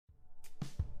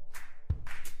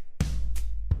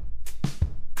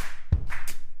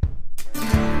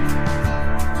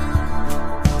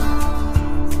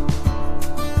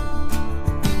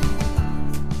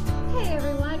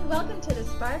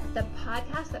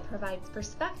that provides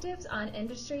perspectives on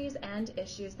industries and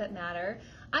issues that matter.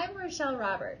 I'm Rochelle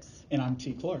Roberts. And I'm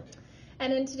T. Clark.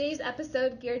 And in today's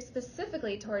episode, geared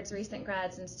specifically towards recent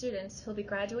grads and students who'll be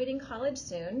graduating college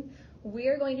soon,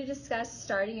 we're going to discuss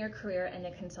starting your career in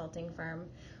a consulting firm.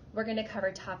 We're going to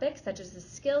cover topics such as the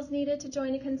skills needed to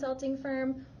join a consulting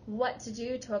firm, what to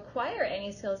do to acquire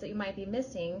any skills that you might be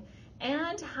missing,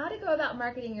 and how to go about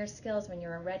marketing your skills when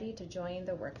you're ready to join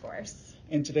the workforce.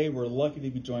 And today we're lucky to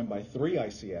be joined by three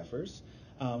ICFers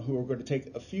who are going to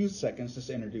take a few seconds just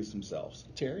to introduce themselves.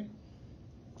 Terry?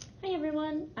 Hi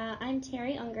everyone, I'm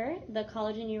Terry Unger, the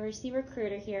college and university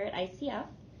recruiter here at ICF.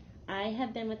 I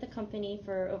have been with the company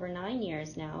for over 9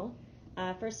 years now.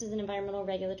 First as an environmental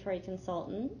regulatory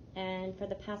consultant, and for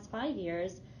the past 5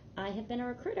 years, I have been a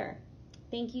recruiter.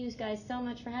 Thank you guys so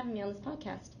much for having me on this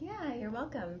podcast. Yeah, you're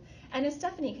welcome. And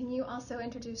Stephanie, can you also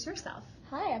introduce yourself?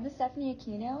 Hi, I'm Stephanie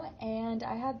Aquino, and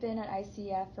I have been at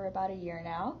ICF for about a year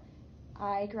now.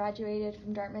 I graduated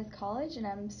from Dartmouth College, and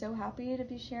I'm so happy to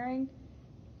be sharing,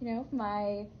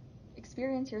 my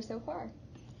experience here so far.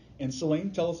 And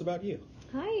Celine, tell us about you.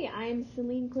 Hi, I'm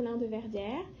Celine Collin de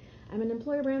Verdière. I'm an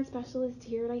employer brand specialist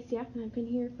here at ICF, and I've been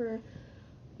here for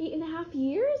 8.5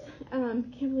 years.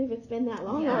 Can't believe it's been that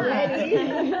long already.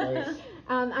 Right.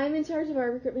 I'm in charge of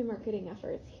our recruitment marketing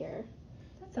efforts here.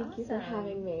 That's Thank you for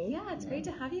having me. Yeah, it's great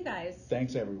to have you guys.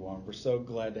 Thanks, everyone. We're so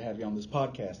glad to have you on this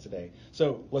podcast today.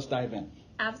 So let's dive in.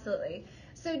 Absolutely.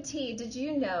 So T, did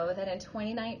you know that in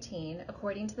 2019,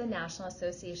 according to the National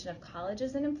Association of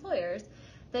Colleges and Employers,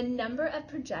 the number of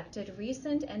projected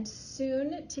recent and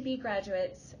soon-to-be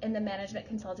graduates in the management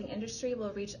consulting industry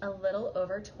will reach a little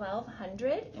over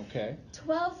 1,200. Okay.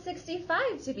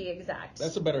 1,265 to be exact.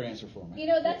 That's a better answer for me.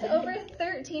 That's over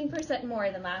 13% more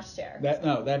than last year.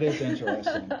 That is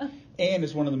interesting. And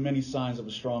it's one of the many signs of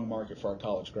a strong market for our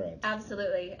college grads.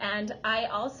 Absolutely. And I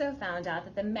also found out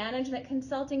that the management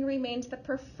consulting remains the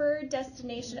preferred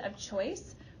destination of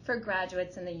choice for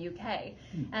graduates in the UK.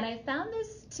 And I found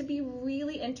this to be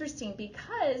really interesting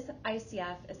because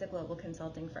ICF is a global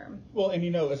consulting firm. Well, and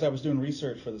as I was doing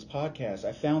research for this podcast,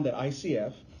 I found that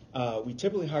ICF, we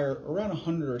typically hire around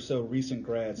 100 or so recent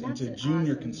grads into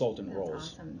junior consultant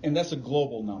roles. Awesome. And that's a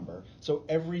global number. So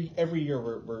every year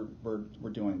we're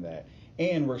doing that.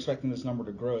 And we're expecting this number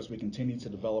to grow as we continue to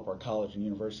develop our college and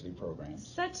university programs.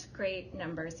 Such great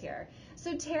numbers here.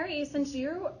 So Terry, since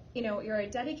you're a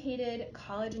dedicated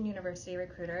college and university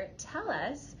recruiter, tell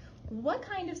us, what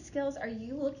kind of skills are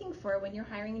you looking for when you're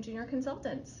hiring junior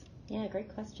consultants? Yeah,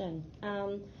 great question.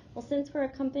 Well, since we're a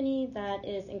company that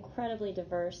is incredibly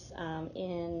diverse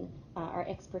in our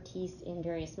expertise in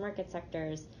various market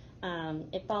sectors,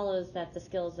 it follows that the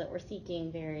skills that we're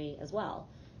seeking vary as well.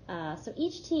 So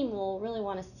each team will really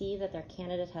want to see that their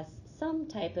candidate has some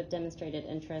type of demonstrated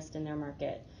interest in their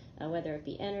market, whether it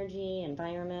be energy,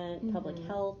 environment, public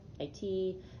health,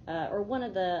 IT, or one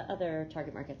of the other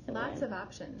target markets that we're in. Lots of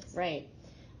options. Right.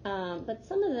 But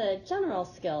some of the general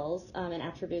skills and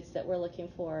attributes that we're looking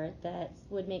for that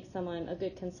would make someone a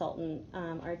good consultant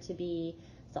are to be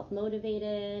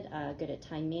self-motivated, good at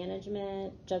time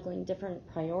management, juggling different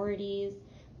priorities,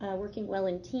 working well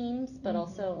in teams but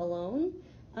also alone,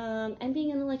 and being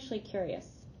intellectually curious.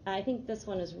 I think this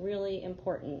one is really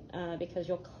important because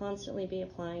you'll constantly be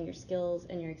applying your skills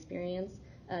and your experience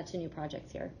to new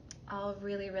projects here. All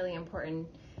really, really important.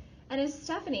 And as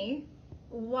Stephanie,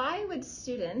 why would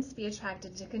students be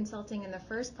attracted to consulting in the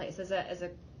first place? As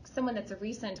someone that's a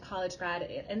recent college grad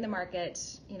in the market,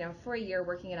 for a year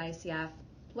working at ICF,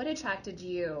 what attracted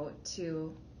you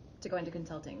to go into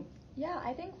consulting? Yeah,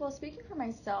 I think, speaking for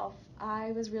myself,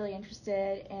 I was really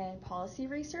interested in policy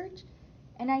research.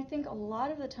 And I think a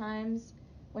lot of the times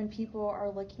when people are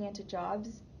looking into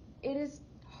jobs, it is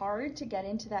hard to get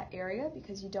into that area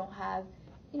because you don't have,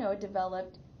 a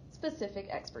developed specific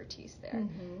expertise there.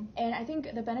 And I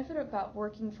think the benefit about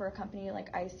working for a company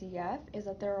like ICF is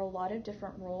that there are a lot of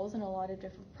different roles and a lot of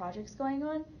different projects going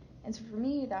on. And so for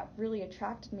me, that really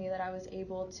attracted me, that I was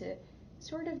able to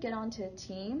sort of get onto a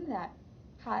team that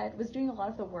was doing a lot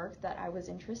of the work that I was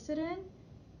interested in,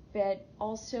 but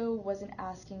also wasn't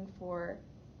asking for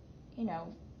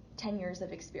 10 years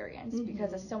of experience,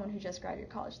 because as someone who just graduated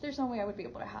college, there's no way I would be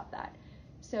able to have that.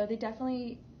 So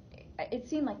it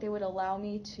seemed like they would allow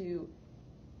me to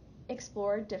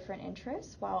explore different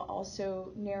interests while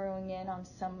also narrowing in on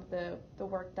some of the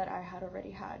work that I had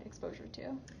already had exposure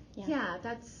to. Yeah,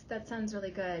 that sounds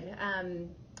really good.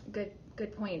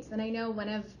 Good points. And I know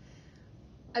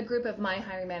a group of my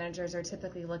hiring managers are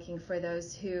typically looking for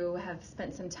those who have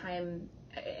spent some time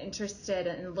interested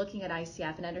in looking at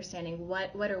ICF and understanding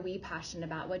what are we passionate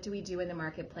about, what do we do in the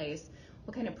marketplace,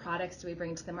 What kind of products do we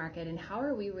bring to the market, and how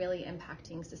are we really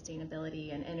impacting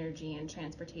sustainability and energy and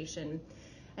transportation?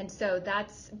 And so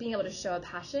that's being able to show a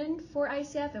passion for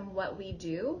ICF and what we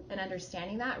do, and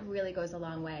understanding that really goes a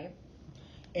long way.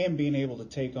 And being able to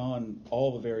take on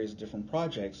all the various different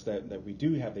projects that we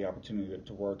do have the opportunity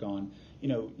to work on,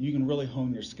 you can really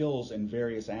hone your skills in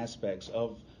various aspects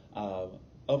of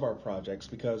our projects,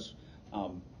 because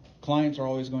clients are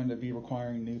always going to be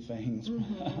requiring new things.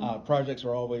 Projects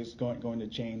are always going to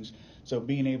change. So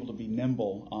being able to be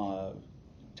nimble,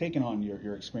 taking on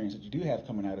your experience that you do have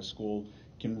coming out of school,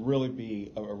 can really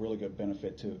be a really good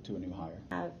benefit to a new hire.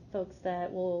 Have folks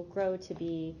that will grow to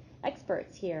be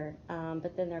experts here,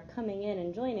 but then they're coming in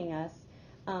and joining us,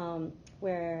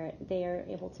 where they are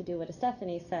able to do what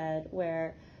Stephanie said,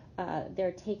 where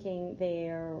they're taking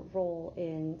their role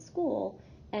in school,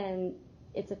 and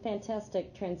it's a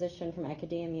fantastic transition from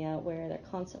academia, where they're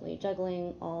constantly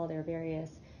juggling all their various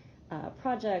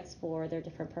projects for their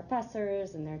different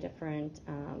professors and their different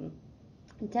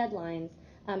deadlines.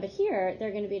 But here,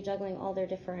 they're going to be juggling all their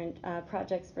different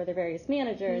projects for their various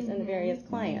managers and the various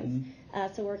clients.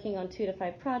 So working on 2 to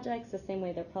 5 projects, the same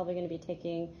way they're probably going to be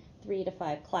taking 3 to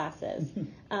 5 classes.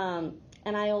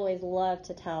 And I always love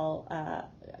to tell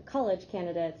college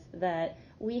candidates that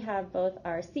we have both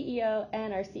our CEO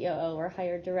and our COO were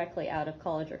hired directly out of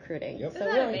college recruiting. Yep. Isn't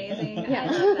that amazing? Yeah.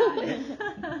 I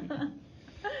love that.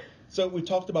 So we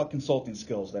talked about consulting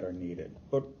skills that are needed,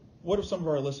 but what if some of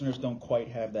our listeners don't quite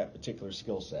have that particular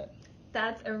skill set?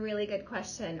 That's a really good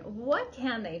question. What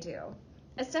can they do?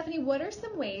 Stephanie, what are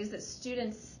some ways that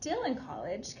students still in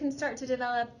college can start to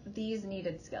develop these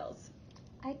needed skills?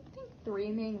 I think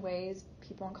 3 main ways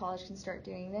people in college can start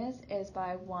doing this is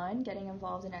by, 1, getting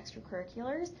involved in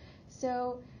extracurriculars.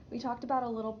 So we talked about a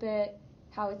little bit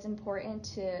how it's important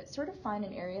to sort of find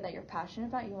an area that you're passionate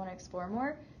about, you want to explore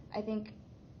more. I think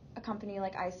a company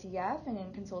like ICF, and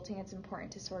in consulting, it's important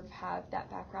to sort of have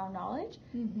that background knowledge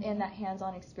and that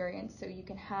hands-on experience, so you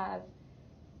can have,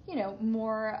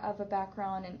 more of a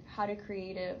background in how to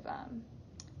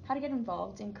get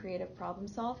involved in creative problem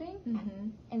solving,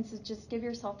 and so just give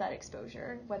yourself that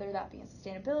exposure, whether that be in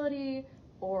sustainability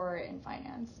or in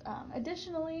finance.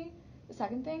 Additionally, the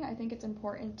second thing, I think it's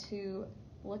important to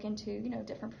look into,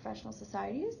 different professional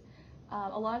societies.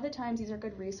 A lot of the times these are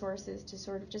good resources to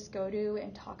sort of just go to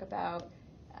and talk about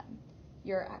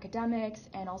your academics,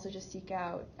 and also just seek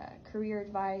out career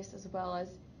advice, as well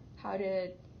as how to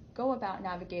go about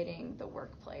navigating the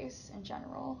workplace in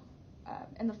general.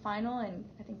 And the final, and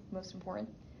I think most important,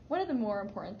 one of the more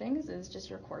important things is just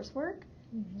your coursework.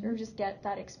 Sort of just get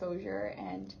that exposure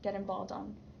and get involved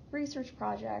on research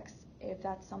projects if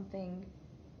that's something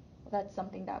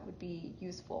that would be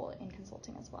useful in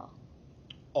consulting as well.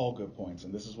 All good points,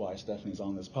 and this is why Stephanie's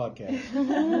on this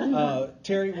podcast.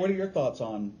 Terry, what are your thoughts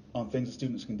on things that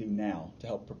students can do now to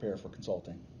help prepare for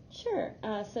consulting? Sure.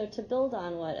 So to build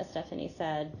on what Stephanie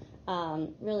said,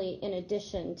 really in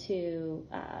addition to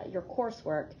your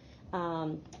coursework,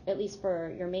 at least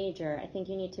for your major, I think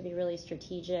you need to be really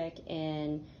strategic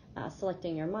in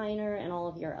selecting your minor and all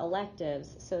of your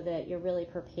electives, so that you're really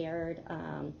prepared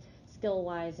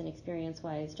skill-wise and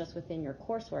experience-wise just within your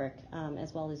coursework,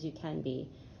 as well as you can be.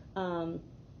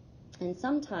 And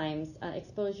sometimes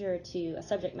exposure to a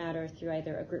subject matter through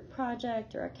either a group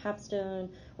project or a capstone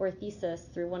or a thesis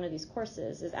through one of these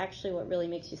courses is actually what really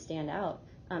makes you stand out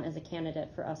as a candidate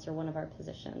for us or one of our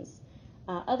positions.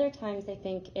 Other times I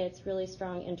think it's really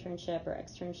strong internship or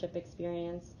externship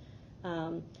experience.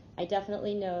 I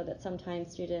definitely know that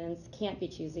sometimes students can't be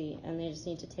choosy and they just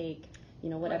need to take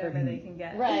whatever they can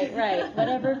get. Right,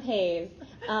 whatever pays.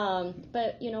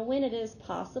 But, when it is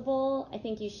possible, I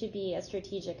think you should be as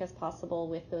strategic as possible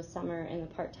with those summer and the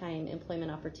part-time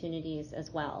employment opportunities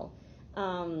as well.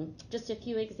 Just a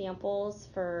few examples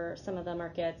for some of the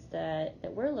markets that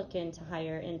we're looking to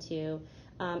hire into.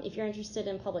 If you're interested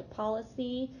in public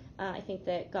policy, I think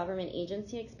that government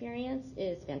agency experience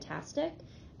is fantastic.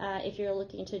 If you're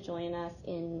looking to join us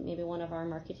in maybe one of our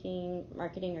marketing or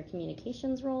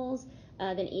communications roles,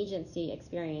 then agency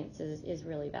experience is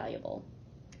really valuable.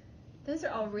 Those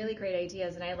are all really great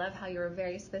ideas, and I love how you were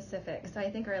very specific. So I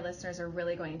think our listeners are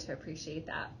really going to appreciate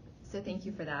that. So thank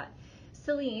you for that.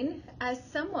 Celine, as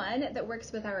someone that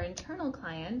works with our internal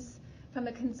clients, from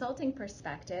a consulting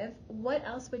perspective, what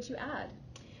else would you add?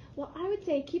 Well, I would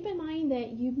say keep in mind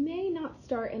that you may not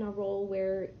start in a role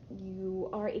where you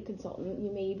are a consultant.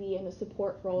 You may be in a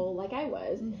support role like I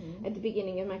was at the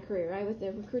beginning of my career. I was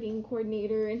a recruiting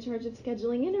coordinator in charge of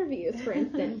scheduling interviews, for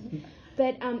instance.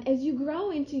 But as you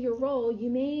grow into your role, you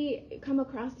may come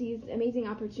across these amazing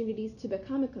opportunities to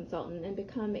become a consultant and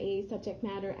become a subject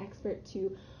matter expert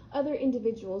to other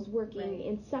individuals working Right.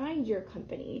 inside your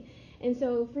company. And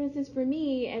so, for instance, for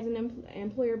me as an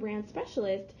employer brand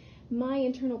specialist, my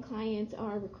internal clients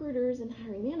are recruiters and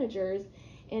hiring managers,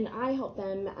 and I help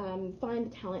them find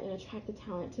the talent and attract the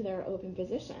talent to their open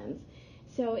positions.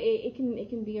 So it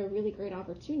can be a really great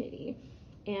opportunity,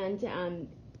 and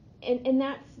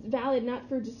that's valid not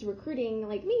for just recruiting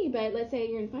like me, but let's say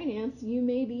you're in finance, you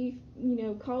may be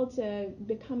called to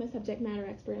become a subject matter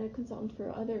expert and a consultant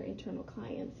for other internal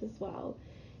clients as well.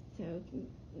 So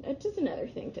just another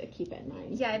thing to keep in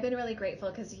mind. Yeah, I've been really grateful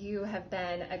because you have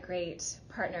been a great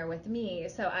partner with me.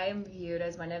 So I am viewed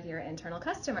as one of your internal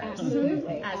customers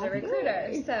Absolutely. as a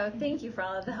recruiter. So thank you for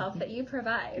all of the help that you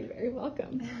provide. You're very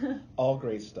welcome. All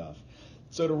great stuff.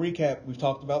 So to recap, we've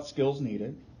talked about skills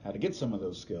needed, how to get some of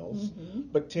those skills. Mm-hmm.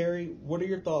 But Terry, what are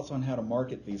your thoughts on how to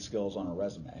market these skills on a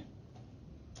resume?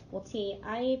 Well, T,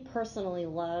 I personally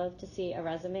love to see a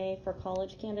resume for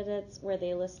college candidates where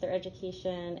they list their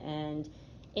education and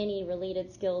any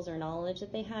related skills or knowledge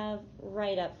that they have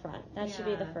right up front. That should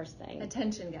be the Yeah. first thing.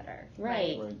 Attention getter.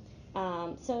 Right.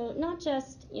 Right. So not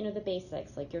just, the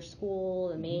basics, like your school,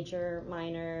 the major,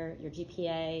 minor, your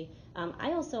GPA.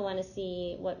 I also want to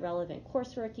see what relevant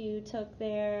coursework you took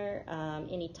there,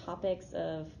 any topics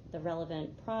of the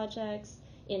relevant projects,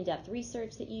 in-depth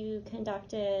research that you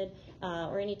conducted,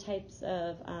 or any types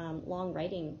of long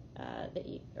writing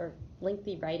or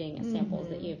lengthy writing samples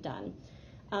that you've done.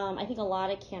 I think a lot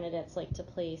of candidates like to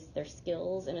place their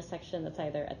skills in a section that's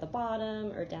either at the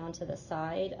bottom or down to the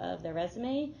side of their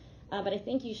resume. But I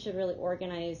think you should really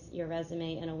organize your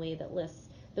resume in a way that lists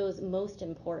those most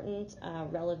important,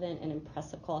 relevant, and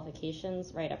impressive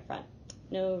qualifications right up front.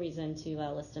 No reason to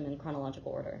list them in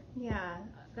chronological order. Yeah,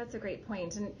 that's a great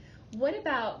point. And what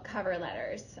about cover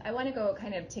letters? I want to go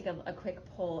kind of take a quick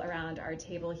poll around our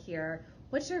table here.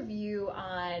 What's your view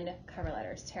on cover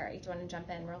letters? Terry, do you want to jump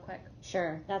in real quick?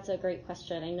 Sure, that's a great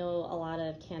question. I know a lot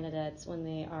of candidates, when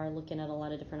they are looking at a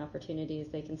lot of different opportunities,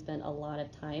 they can spend a lot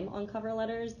of time on cover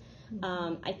letters.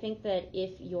 I think that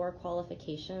if your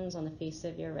qualifications on the face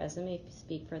of your resume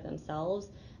speak for themselves,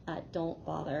 don't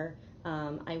bother.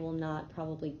 I will not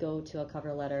probably go to a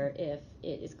cover letter if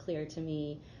it is clear to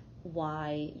me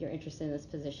why you're interested in this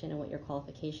position and what your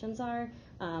qualifications are.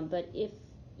 But if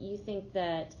you think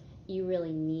that you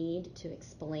really need to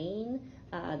explain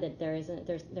that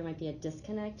there might be a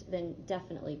disconnect, then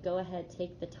definitely go ahead,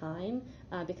 take the time,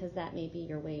 because that may be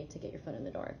your way to get your foot in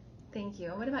the door. Thank you.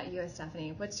 And what about you,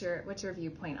 Stephanie? What's your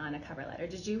viewpoint on a cover letter?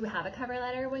 Did you have a cover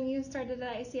letter when you started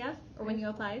at ICF or when you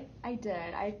applied? I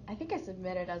did. I think I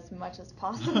submitted as much as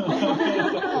possible.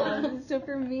 So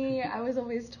for me, I was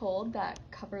always told that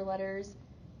cover letters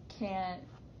can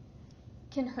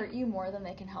hurt you more than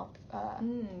they can help.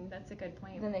 That's a good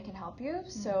point. Than they can help you.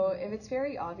 So if it's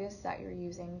very obvious that you're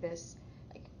using this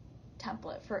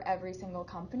template for every single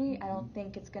company, I don't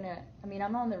think it's gonna. I mean,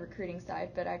 I'm on the recruiting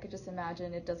side, but I could just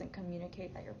imagine it doesn't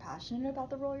communicate that you're passionate about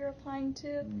the role you're applying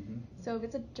to. So if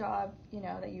it's a job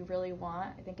that you really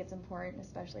want, I think it's important,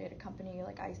 especially at a company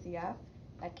like ICF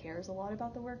that cares a lot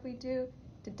about the work we do,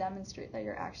 to demonstrate that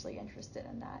you're actually interested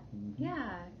in that.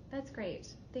 Yeah, that's great.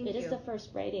 Thank you. It is the first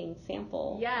writing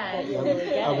sample Yes. that you're really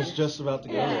getting. I was just about to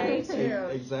go Yeah, there. me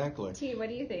too. Exactly. T, what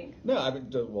do you think? No,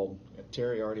 well,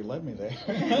 Terry already led me there.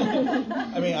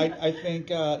 I mean, I think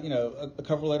a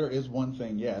cover letter is one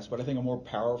thing, yes, but I think a more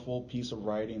powerful piece of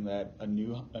writing that a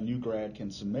new grad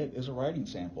can submit is a writing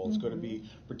sample. It's going to be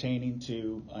pertaining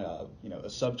to a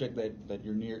subject that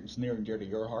it's near and dear to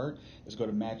your heart. It's going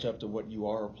to match up to what you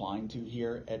are applying to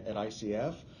here at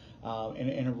ICF. And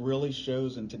it really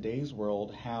shows in today's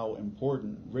world how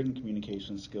important written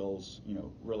communication skills,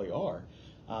 really are.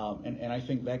 And I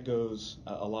think that goes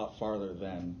a lot farther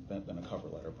than a cover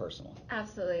letter, personally.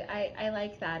 Absolutely. I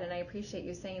like that, and I appreciate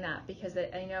you saying that, because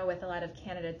I know with a lot of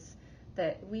candidates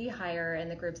that we hire in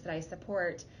the groups that I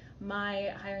support, my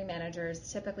hiring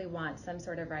managers typically want some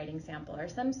sort of writing sample or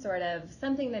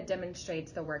something that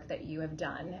demonstrates the work that you have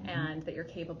done and that you're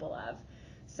capable of.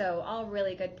 So all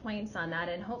really good points on that,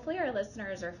 and hopefully our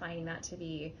listeners are finding that to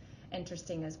be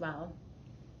interesting as well.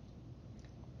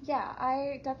 Yeah,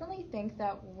 I definitely think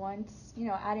that once,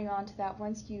 adding on to that,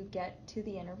 once you get to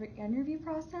the interview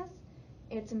process,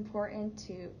 it's important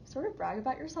to sort of brag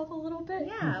about yourself a little bit.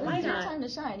 Yeah, why It's your not? time to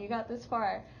shine. You got this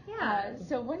far. Yeah.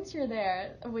 So once you're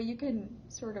there, a way you can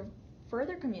sort of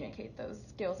further communicate those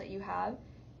skills that you have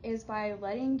is by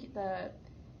letting the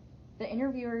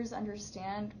interviewers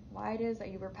understand why it is that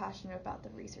you were passionate about the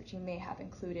research you may have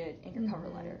included in your cover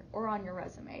letter or on your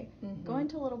resume. Go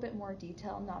into a little bit more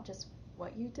detail, not just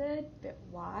what you did, but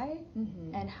why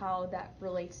and how that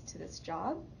relates to this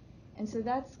job. And so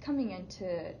that's coming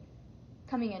into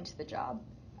coming into the job.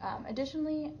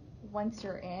 Additionally, once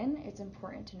you're in, it's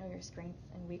important to know your strengths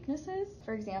and weaknesses.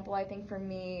 For example, I think for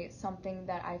me, something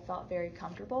that I felt very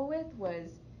comfortable with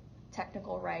was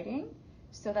technical writing.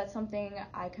 So that's something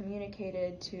I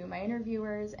communicated to my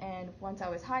interviewers, and once I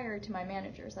was hired, to my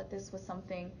managers, that this was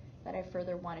something that I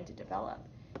further wanted to develop.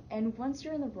 And once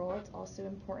you're in the role, it's also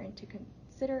important to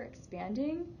consider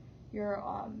expanding your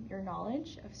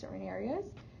knowledge of certain areas.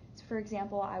 So for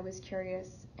example, I was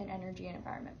curious in energy and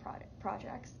environment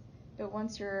projects. But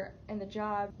once you're in the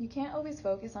job, you can't always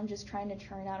focus on just trying to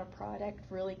churn out a product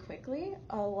really quickly.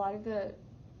 A lot of the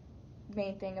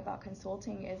main thing about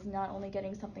consulting is not only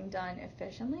getting something done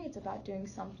efficiently, it's about doing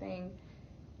something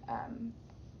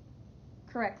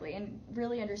correctly and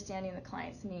really understanding the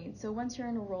client's needs. So once you're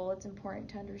in a role, it's important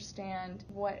to understand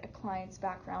what a client's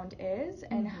background is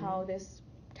and how this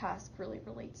task really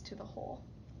relates to the whole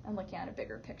and looking at a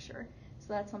bigger picture. So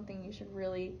that's something you should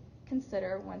really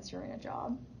consider once you're in a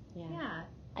job. Yeah.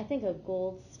 I think a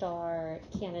gold star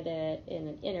candidate in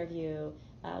an interview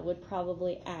would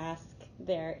probably ask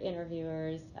their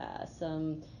interviewers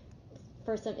some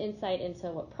insight into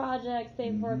what projects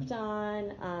they've worked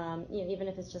on, even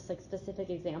if it's just like specific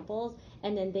examples,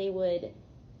 and then they would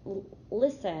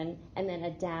listen and then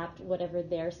adapt whatever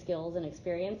their skills and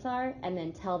experience are, and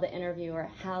then tell the interviewer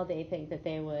how they think that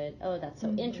they would, that's so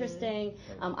interesting,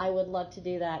 I would love to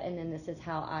do that, and then this is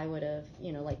how I would have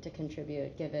liked to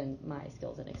contribute given my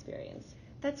skills and experience.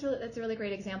 That's a really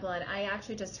great example, and I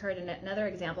actually just heard another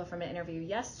example from an interview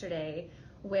yesterday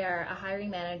where a hiring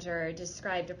manager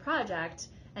described a project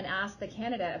and asked the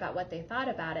candidate about what they thought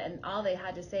about it, and all they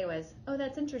had to say was, "Oh,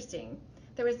 that's interesting."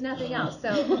 There was nothing else. So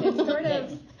it's sort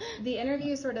of, the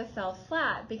interview sort of fell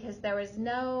flat because there was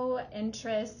no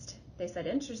interest. They said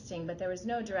interesting, but there was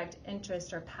no direct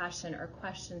interest or passion or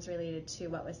questions related to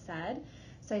what was said.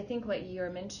 So I think what you're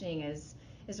mentioning is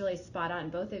really spot on,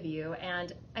 both of you.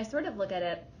 And I sort of look at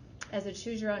it as a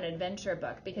choose your own adventure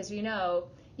book, because you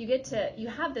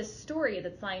have this story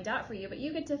that's lined out for you, but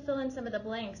you get to fill in some of the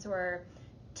blanks or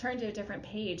turn to a different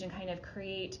page and kind of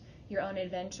create your own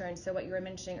adventure. And so what you were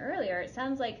mentioning earlier, it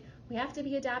sounds like we have to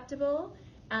be adaptable,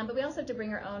 but we also have to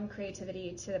bring our own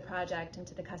creativity to the project and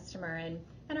to the customer, and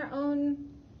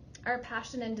our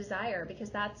passion and desire, because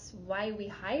that's why we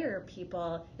hire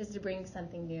people, is to bring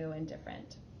something new and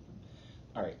different.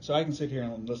 All right, so I can sit here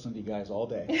and listen to you guys all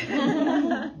day.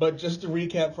 But just to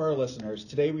recap for our listeners,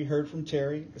 today we heard from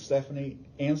Terry, Stephanie,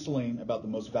 and Celine about the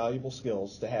most valuable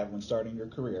skills to have when starting your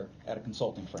career at a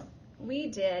consulting firm. We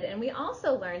did, and we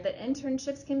also learned that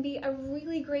internships can be a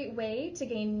really great way to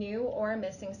gain new or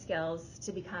missing skills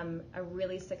to become a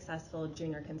really successful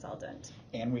junior consultant.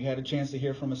 And we had a chance to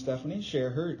hear from Stephanie share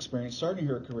her experience starting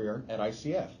her career at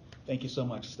ICF. Thank you so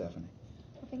much, Stephanie.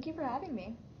 Well, thank you for having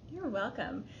me. You're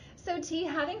welcome. So T,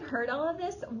 having heard all of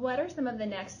this, what are some of the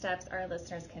next steps our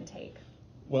listeners can take?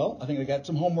 Well, I think I got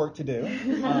some homework to do.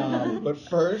 But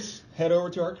first, head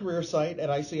over to our career site at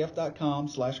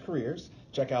icf.com/careers.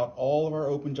 Check out all of our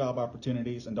open job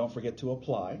opportunities, and don't forget to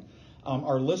apply.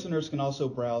 Our listeners can also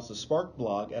browse the Spark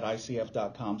blog at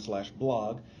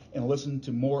icf.com/blog and listen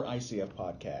to more ICF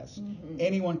podcasts.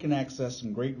 Anyone can access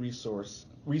some great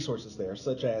resources there,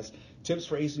 such as tips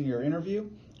for acing your interview,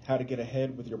 how to get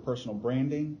ahead with your personal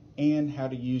branding, and how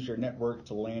to use your network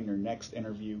to land your next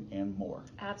interview, and more.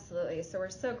 Absolutely. So we're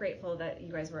so grateful that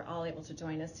you guys were all able to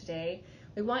join us today.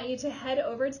 We want you to head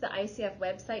over to the ICF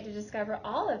website to discover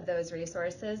all of those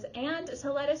resources and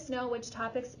to let us know which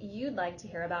topics you'd like to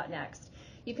hear about next.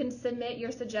 You can submit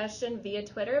your suggestion via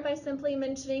Twitter by simply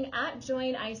mentioning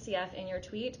 @JoinICF in your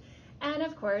tweet. And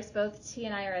of course, both T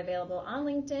and I are available on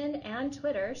LinkedIn and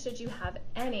Twitter should you have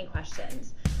any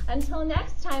questions. Until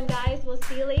next time, guys, we'll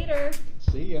see you later.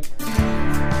 See ya.